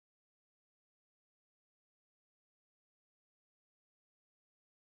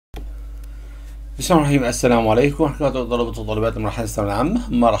بسم الله الرحمن الرحيم. السلام عليكم ورحمة الله طلبة وطالبات المرحلة الثانوية العامة.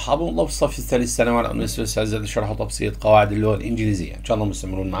 مرحبا والله في الصف الثالث الثانوي على أنس شرح وتبسيط قواعد اللغة الإنجليزية. إن شاء الله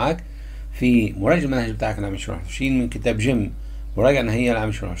مستمرون معاك في مراجعة المنهج بتاعك العام 2021 من كتاب جيم مراجعة نهائية العام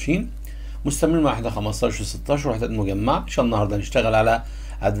 2020. مستمرين مع وحدة 15 و 16 وحدات مجمعة. إن شاء الله النهارده هنشتغل على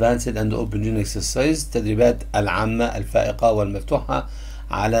Advanced and Open Journal Exercise، التدريبات العامة الفائقة والمفتوحة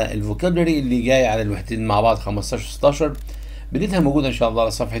على الفوكابلري اللي جاي على الوحدتين مع بعض 15 و 16. بدايتها موجودة إن شاء الله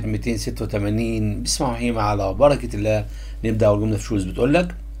على صفحة 286. بسم الله الرحمن الرحيم، على بركة الله نبدأ. أول جملة في شوز بتقول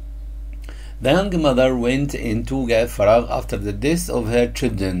لك The young mother went into جاء فراغ after the death of her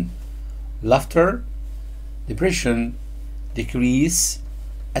children. Laughter, depression, decrease,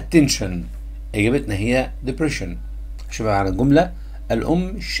 attention. إجابتنا هي depression. شوف على الجملة، الأم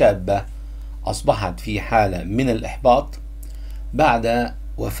الشابة أصبحت في حالة من الإحباط بعد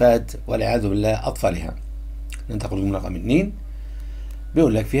وفاة والعياذ بالله أطفالها. ننتقل للجملة رقم 2.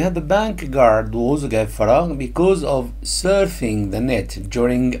 بيقول لك فيها the bank guard was جاء فراغ because of surfing the net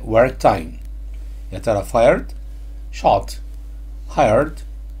during work time. يا ترى fired, shot, hired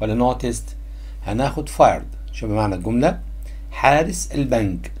ولا noticed؟ هناخد fired. شوف معنى الجملة، حارس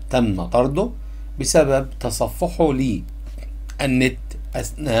البنك تم طرده بسبب تصفحه للنت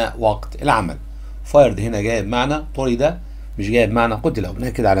أثناء وقت العمل. fired هنا جاي بمعنى طرد، مش جاي بمعنى قتل.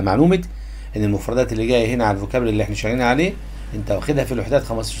 وبنأكد على معلومة ان المفردات اللي جايه هنا على الفوكابلري اللي احنا شغالين عليه انت واخدها في الوحدات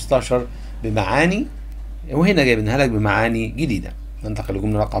 15 بمعاني، وهنا جايبينها لك بمعاني جديده. ننتقل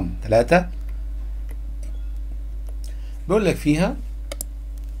لجمله رقم 3. بيقول لك فيها،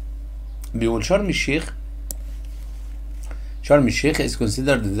 بيقول شرم الشيخ is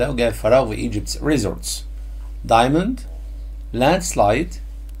considered the جاي فراغ في Egypt's resorts. diamond, landslide,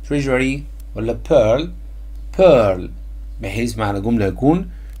 treasury ولا pearl بحيث معنى جمله يكون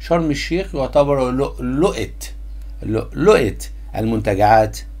شرم الشيخ يعتبر لؤلؤة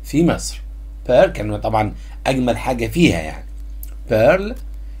المنتجعات في مصر. بيرل كان طبعا أجمل حاجة فيها يعني. بيرل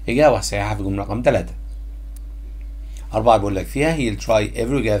إجابة صحيحة في الجملة رقم 3. 4 بيقول لك فيها he'll try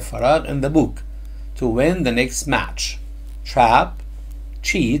every جاء فراغ in the book to win the next match. trap,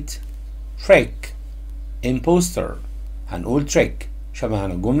 cheat, trick, imposter. هنقول trick. شو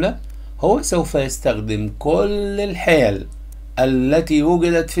معنى الجملة؟ هو سوف يستخدم كل الحيل التي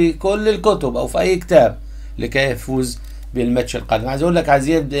وجدت في كل الكتب او في اي كتاب لكي يفوز بالماتش القادم. عايز اقول لك عايز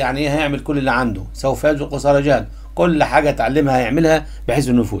يبدا يعني ايه، هيعمل كل اللي عنده، سوف يبذل قصارى جهد، كل حاجه اتعلمها هيعملها بحيث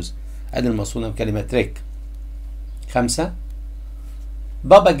انه يفوز. ادي المقصود بكلمه تريك. 5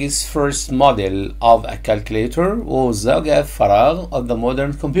 Baba's first model of a calculator was the فراغ of the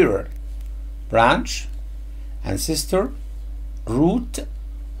modern computer. branch, ancestor, root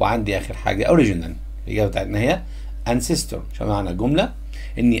وعندي اخر حاجه original. الاجابه بتاعتنا هي ancestor. شو معنى الجملة؟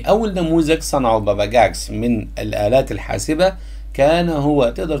 إن أول نموذج صنعه بابا جاكس من الآلات الحاسبة كان هو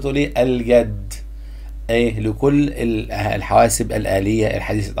تقدر تقول إيه الجد إيه لكل الحواسب الآلية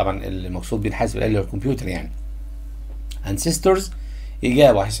الحديثة. طبعا المقصود بالحاسب الآلي هو الكمبيوتر يعني. ancestors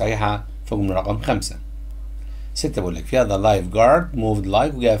إجابة صحيحة في الجملة رقم 5. 6 بقول لك فيها the lifeguard moved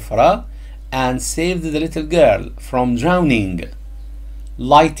life وجاء فراغ and saved the little girl from drowning.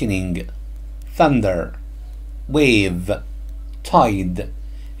 lightning, thunder, wave, tide.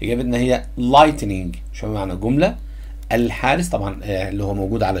 إجابتنا هي lightning. شو معنى الجملة؟ الحارس طبعا اللي هو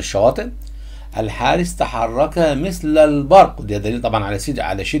موجود على الشواطئ، الحارس تحرك مثل البرق، وده دليل طبعا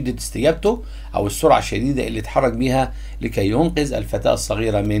على شدة استجابته أو السرعة الشديدة اللي اتحرك بيها لكي ينقذ الفتاة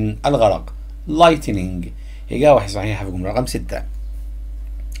الصغيرة من الغرق. lightning. إجابة صحيحة في الجملة رقم 6.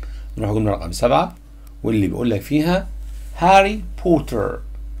 نروح الجملة رقم 7 واللي بيقول لك فيها هاري بوتر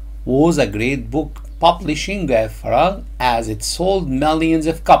was a great book publishing فراغ as it sold millions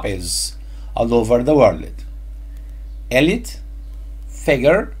of copies all over the world. elite,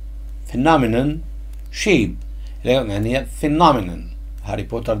 figure, phenomenon, shape. يعني هي phenomenon. هاري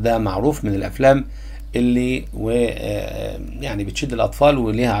بوتر ده معروف من الأفلام اللي يعني بتشد الأطفال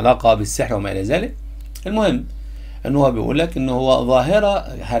وليها علاقة بالسحر وما إلى ذلك. المهم إنه هو بيقول لك إنه هو ظاهرة،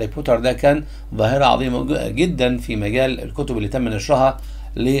 هاري بوتر ده كان ظاهرة عظيمة جدا في مجال الكتب اللي تم نشرها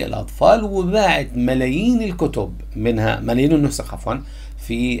للأطفال، وباعت ملايين الكتب، منها ملايين النسخ عفوا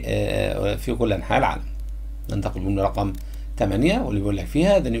في كل أنحاء العالم. ننتقل للجملة رقم 8 واللي بيقول لك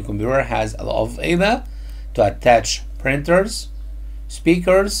فيها the new computer has a lot of able to attach printers,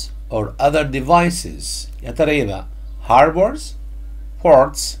 speakers or other devices. يا ترى ايه بقى؟ harbors,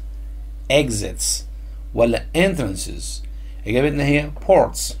 ports, exits ولا entrances؟ إجابتنا هي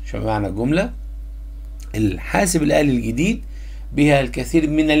ports. شو معنى الجملة؟ الحاسب الآلي الجديد بها الكثير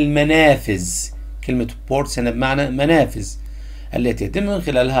من المنافذ. كلمة بورتس هنا بمعنى منافذ التي يتم من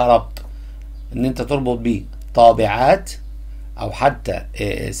خلالها ربط ان انت تربط بيه طابعات أو حتى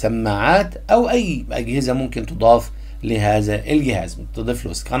سماعات أو أي أجهزة ممكن تضاف لهذا الجهاز، تضيف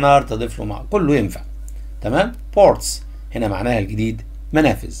له سكانر، تضيف له كله ينفع. تمام. ports هنا معناها الجديد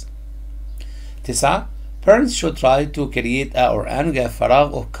منافذ. 9. Parents should try to create a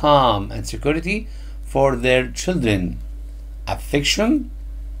فراغ of calm and security for their children. affection,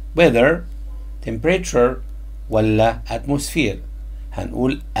 weather, temperature ولا atmosphere.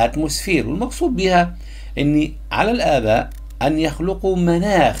 هنقول atmosphere، والمقصود بها ان على الآباء ان يخلقوا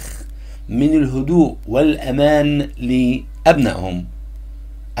مناخ من الهدوء والأمان لأبنائهم.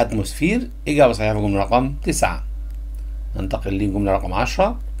 atmosphere إجابة صحيحة في الجملة رقم 9. ننتقل للجملة رقم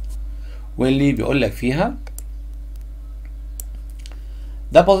 10 واللي بيقول لك فيها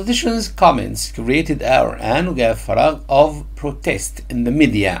The politicians' comments created وجاء فراغ of protest in the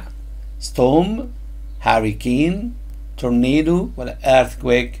media. storm, hurricane, tornado ولا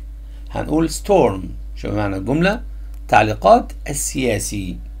earthquake. هنقول storm. شو معنى الجملة؟ تعليقات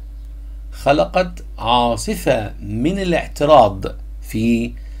السياسي خلقت عاصفة من الاعتراض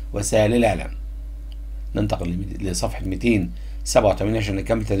في وسائل الإعلام. ننتقل لصفحة 287 عشان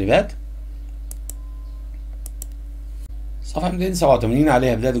نكمل تدريبات. صفحة 287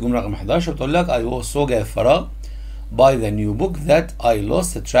 عليها بداية الجملة رقم 11 بتقول لك I was so جاء فراغ by the new book that I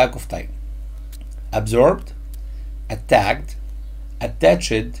lost track of time. absorbed, attacked,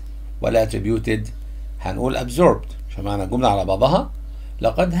 attached ولا attributed. هنقول absorbed. شو معنى الجملة على بعضها؟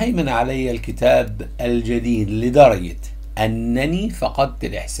 لقد هيمن علي الكتاب الجديد لدرجة أنني فقدت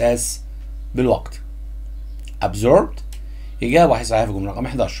الإحساس بالوقت. absorbed إجابة صحيحة في الجملة رقم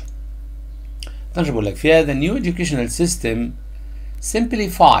 11. بقول لك فيها the new educational system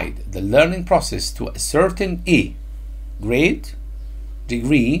simplified the learning process to a certain grade,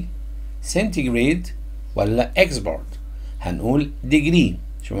 degree, centigrade ولا expert. هنقول degree.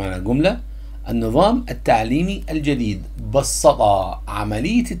 شو معنى الجملة؟ النظام التعليمي الجديد بسط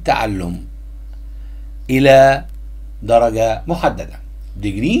عملية التعلم إلى درجة محددة.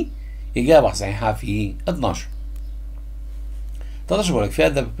 degree إجابة صحيحة في 12. 13 بقول لك فيها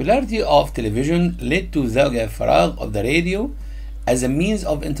the popularity of television led to the فراغ of the radio as a means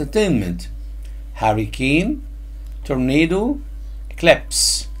of entertainment. hurricane, tornado,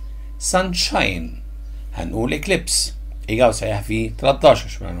 eclipse, sunshine. هنقول eclipse. إجابة صحيحة في 13.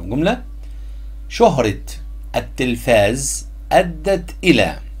 شو معنى الجملة؟ شهرة التلفاز أدت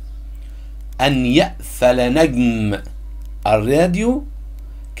إلى أن يأفل نجم الراديو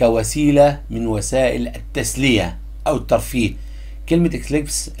كوسيلة من وسائل التسلية أو الترفيه. كلمة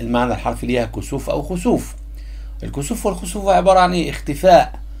إكليبس المعنى الحرفي ليها كسوف أو خسوف. الكسوف والخسوف عبارة عن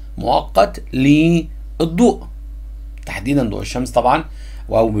اختفاء مؤقت للضوء، تحديدا ضوء الشمس طبعا،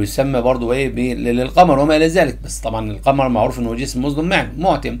 أو بيسمى برضو للقمر وما إلى ذلك، بس طبعا القمر معروف إنه جسم مظلم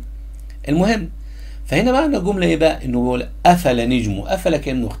معتم. المهم، فهنا معنى الجملة إيه بقى؟ إنه بيقول أفل نجمه، أفل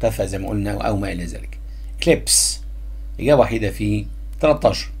كأنه اختفى زي ما قلنا أو ما إلى ذلك. كليبس إجابة وحيدة في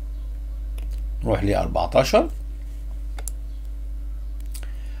 13. نروح ل 14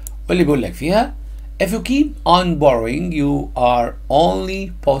 واللي بيقول لك فيها if you keep on borrowing you are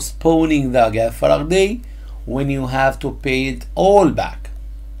only postponing the فراغ day when you have to pay it all back.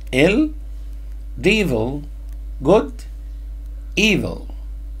 ill, devil, good, evil.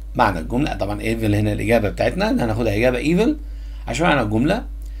 معنى الجملة طبعا evil هنا الإجابة بتاعتنا هناخدها إجابة evil عشان معنى الجملة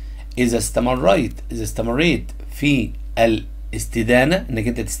إذا استمريت في الاستدانة إنك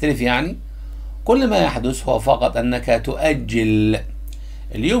أنت تستلف، يعني كل ما يحدث هو فقط أنك تؤجل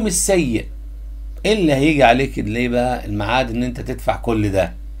اليوم السيء اللي هيجي عليك اللي بقى الميعاد إن أنت تدفع كل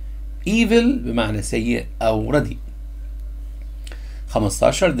ده. evil بمعنى سيء أو رديء.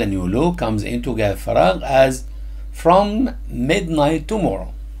 15 the new law comes into جاء فراغ as from midnight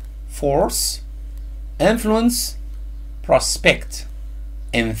tomorrow. force, influence, prospect,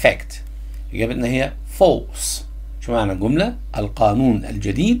 infect. إجابتنا هي false. شو معنى الجملة؟ القانون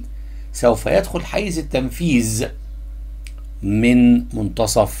الجديد سوف يدخل حيز التنفيذ من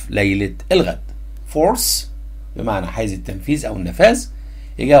منتصف ليلة الغد. force بمعنى حيز التنفيذ أو النفاذ.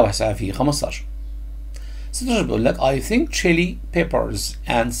 إجابة صحيحة في 15. 16 بيقول لك I think chili peppers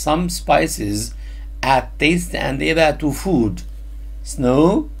and some spices add taste and إيه بقى to food.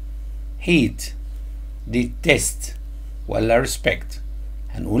 snow, heat, detest ولا respect.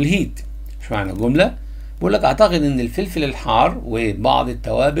 هنقول heat. شو معنى الجملة؟ بقول لك أعتقد إن الفلفل الحار وبعض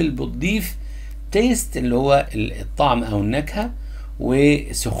التوابل بتضيف تيست اللي هو الطعم أو النكهة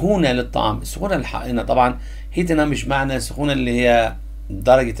وسخونة للطعام. السخونة هنا طبعا هيت هنا مش معنى سخونة اللي هي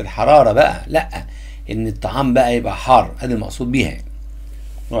درجة الحرارة بقى، لأ، إن الطعام بقى يبقى حار، هذا المقصود بيها يعني.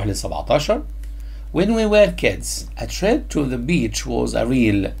 نروح ل 17 When we were kids a trip to the beach was a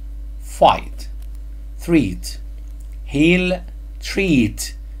real fight, threat, he'll treat.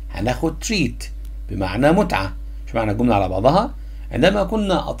 هناخد treat بمعنى متعة. شو معنى الجملة على بعضها؟ عندما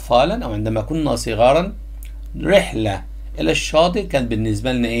كنا أطفالا أو عندما كنا صغارا رحلة إلى الشاطئ كانت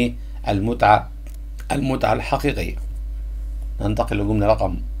بالنسبة لنا إيه؟ المتعة الحقيقية. ننتقل للجملة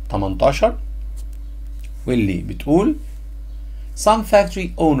رقم 18 واللي بتقول Some factory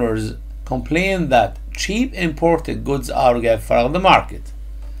owners complain that cheap imported goods are فرغ the market,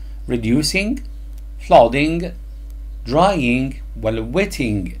 reducing, flooding, drying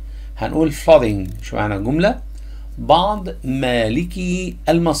wetting. هنقول flooding. شو معنى الجملة؟ بعض مالكي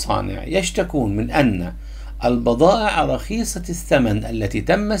المصانع يشتكون من أن البضائع رخيصة الثمن التي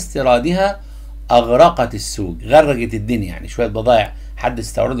تم استيرادها أغرقت السوق، غرقت الدنيا. يعني شوية بضائع حد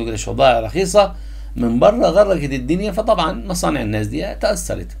استورده كده، شوية بضائع رخيصة من بره غرقت الدنيا، فطبعا مصانع الناس دي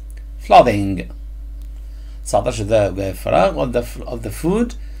تأثرت. flooding. 19 ده فراغ of the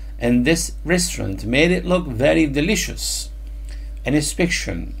food in this restaurant made it look very delicious.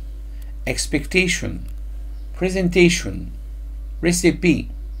 Inspection, expectation, presentation, recipe.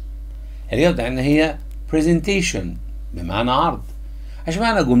 اللي يبدأ ان هي presentation بمعنى عرض. ايش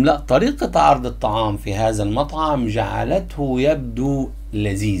معنى جملة؟ طريقة عرض الطعام في هذا المطعم جعلته يبدو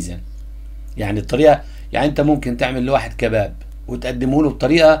لذيذا. يعني الطريقة، يعني انت ممكن تعمل لواحد كباب وتقدمه له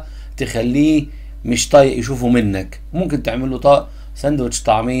بطريقة تخليه مش طايق يشوفه منك. ممكن تعمل له ساندوتش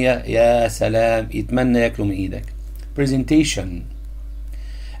طعمية يا سلام يتمنى ياكله من ايدك. presentation.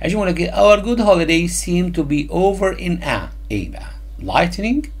 عايز اقول لك our good holidays seem to be over in ايه بقى؟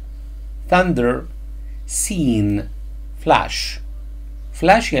 lightning, thunder, scene, flash.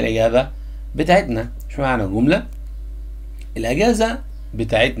 فلاش هي الإجابة بتاعتنا. شو معنى الجملة؟ الأجازة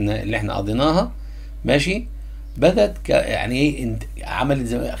بتاعتنا اللي احنا قضيناها ماشي بدت يعني ايه،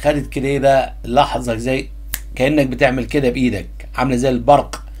 عملت خدت كده ايه بقى لحظة زي كأنك بتعمل كده بإيدك، عاملة زي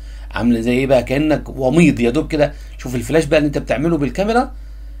البرق، عاملة زي ايه بقى كأنك وميض يا دوب كده. شوف الفلاش بقى اللي انت بتعمله بالكاميرا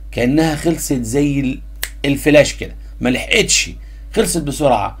كأنها خلصت زي الفلاش كده، ما لحقتش، خلصت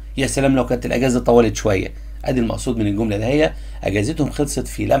بسرعة. يا سلام لو كانت الأجازة طولت شوية. ادي المقصود من الجمله ده، هي اجازتهم خلصت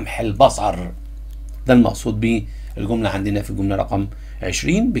في لمح البصر. ده المقصود بالجمله عندنا في الجمله رقم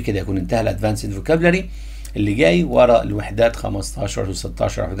 20. بكده يكون انتهى الادفانسد فوكابلري. اللي جاي ورا الوحدات 15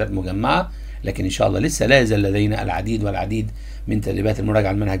 و16 وحدات مجمعه، لكن ان شاء الله لسه لا يزال لدينا العديد والعديد من تدريبات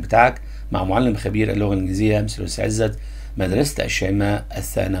المراجعه المنهج بتاعك مع معلم خبير اللغه الانجليزيه مستر عزت، مدرسه الشيماء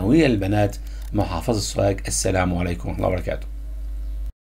الثانويه للبنات، محافظه سوهاج. السلام عليكم ورحمه الله وبركاته.